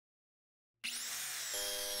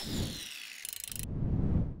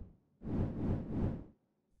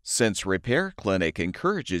Since Repair Clinic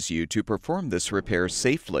encourages you to perform this repair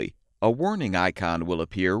safely, a warning icon will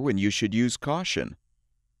appear when you should use caution.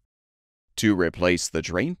 To replace the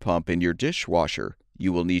drain pump in your dishwasher,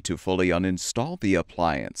 you will need to fully uninstall the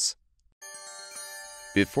appliance.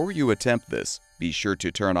 Before you attempt this, be sure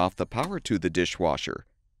to turn off the power to the dishwasher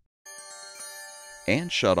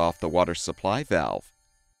and shut off the water supply valve.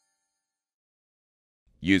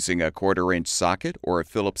 Using a 1/4-inch socket or a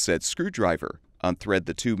Phillips-head screwdriver, unthread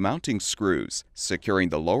the 2 mounting screws, securing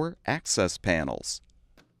the lower access panels.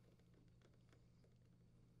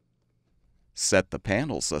 Set the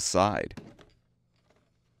panels aside.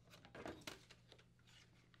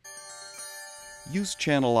 Use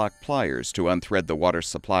channel lock pliers to unthread the water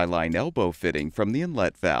supply line elbow fitting from the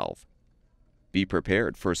inlet valve. Be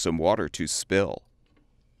prepared for some water to spill.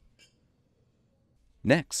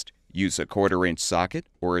 Next, use a 1/4-inch socket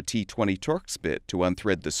or a T20 Torx bit to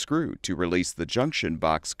unthread the screw to release the junction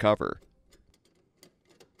box cover.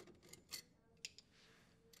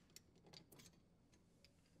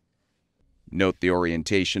 Note the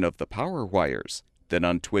orientation of the power wires, then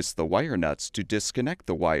untwist the wire nuts to disconnect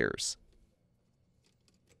the wires.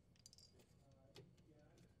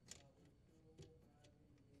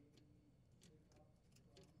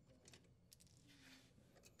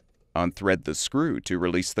 Unthread the screw to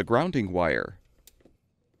release the grounding wire.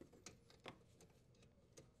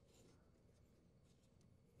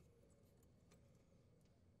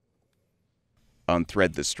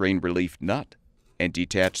 Unthread the strain relief nut and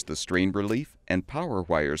detach the strain relief and power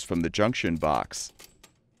wires from the junction box.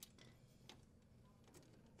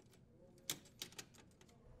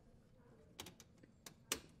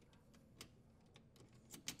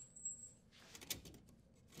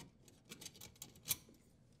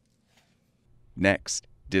 Next,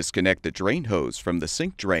 disconnect the drain hose from the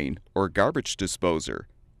sink drain or garbage disposer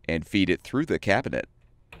and feed it through the cabinet.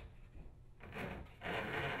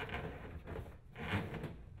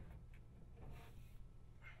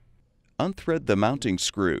 Unthread the mounting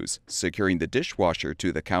screws, securing the dishwasher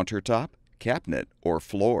to the countertop, cabinet, or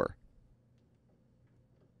floor.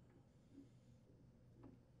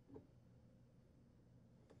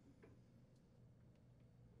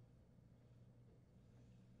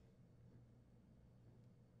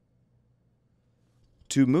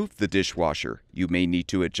 To move the dishwasher, you may need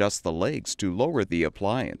to adjust the legs to lower the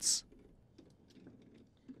appliance.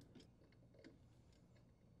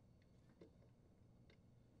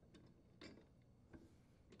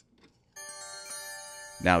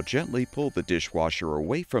 Now gently pull the dishwasher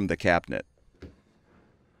away from the cabinet.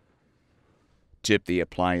 Tip the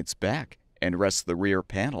appliance back and rest the rear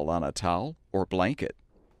panel on a towel or blanket.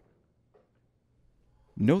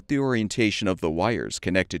 Note the orientation of the wires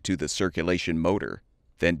connected to the circulation motor,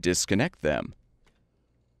 then disconnect them.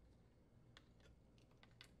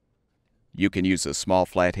 You can use a small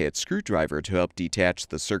flathead screwdriver to help detach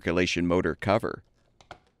the circulation motor cover.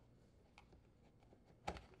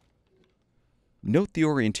 Note the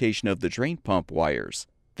orientation of the drain pump wires,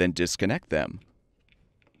 then disconnect them.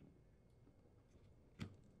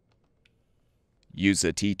 Use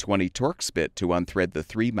a T20 Torx bit to unthread the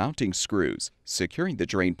 3 mounting screws, securing the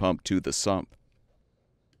drain pump to the sump.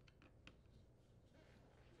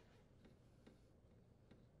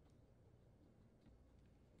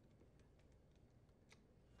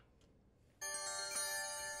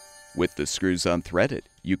 With the screws unthreaded,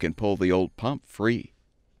 you can pull the old pump free.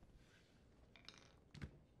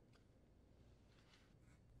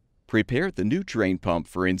 Prepare the new drain pump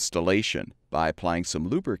for installation by applying some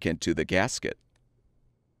lubricant to the gasket.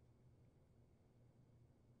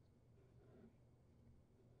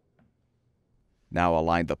 Now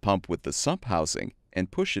align the pump with the sump housing and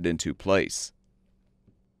push it into place.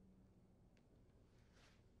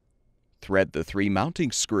 Thread the 3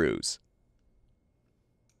 mounting screws.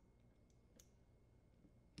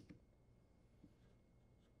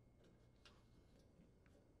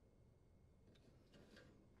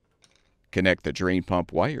 Connect the drain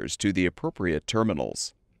pump wires to the appropriate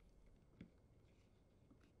terminals.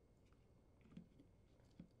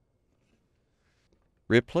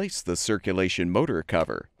 Replace the circulation motor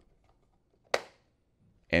cover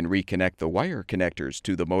and reconnect the wire connectors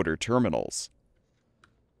to the motor terminals.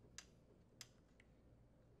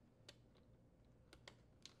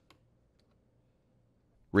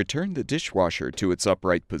 Return the dishwasher to its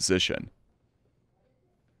upright position.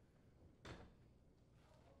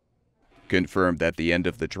 Confirm that the end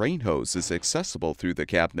of the drain hose is accessible through the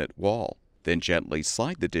cabinet wall, then gently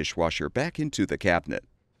slide the dishwasher back into the cabinet.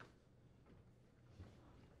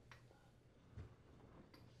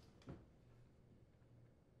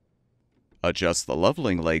 Adjust the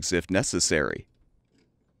leveling legs if necessary.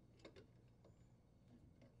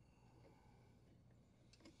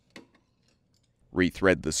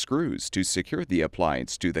 Rethread the screws to secure the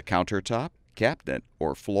appliance to the countertop, cabinet,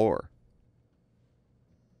 or floor.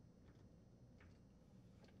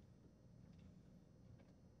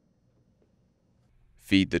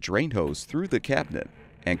 Feed the drain hose through the cabinet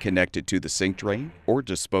and connect it to the sink drain or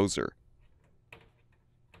disposer.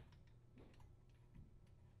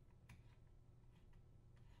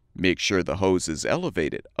 Make sure the hose is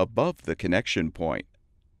elevated above the connection point.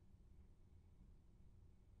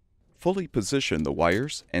 Fully position the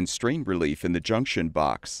wires and strain relief in the junction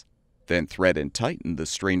box. Then thread and tighten the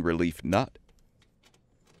strain relief nut.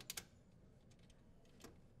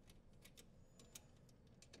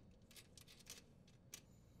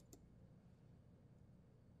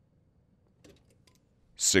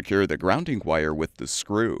 Secure the grounding wire with the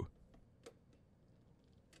screw.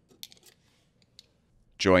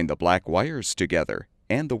 Join the black wires together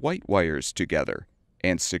and the white wires together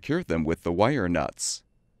and secure them with the wire nuts.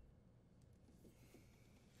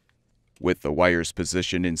 With the wires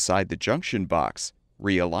positioned inside the junction box,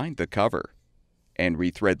 realign the cover and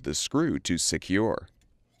rethread the screw to secure.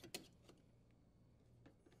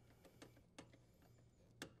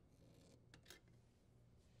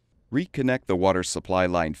 Reconnect the water supply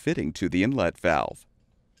line fitting to the inlet valve.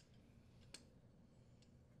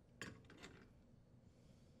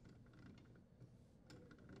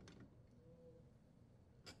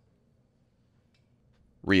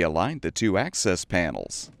 Realign the two access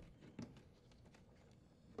panels.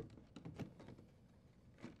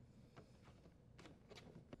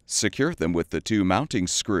 Secure them with the two mounting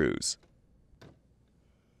screws.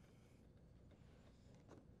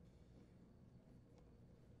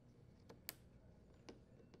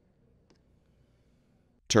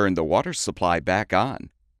 Turn the water supply back on,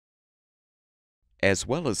 as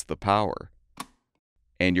well as the power,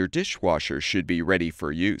 and your dishwasher should be ready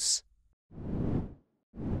for use.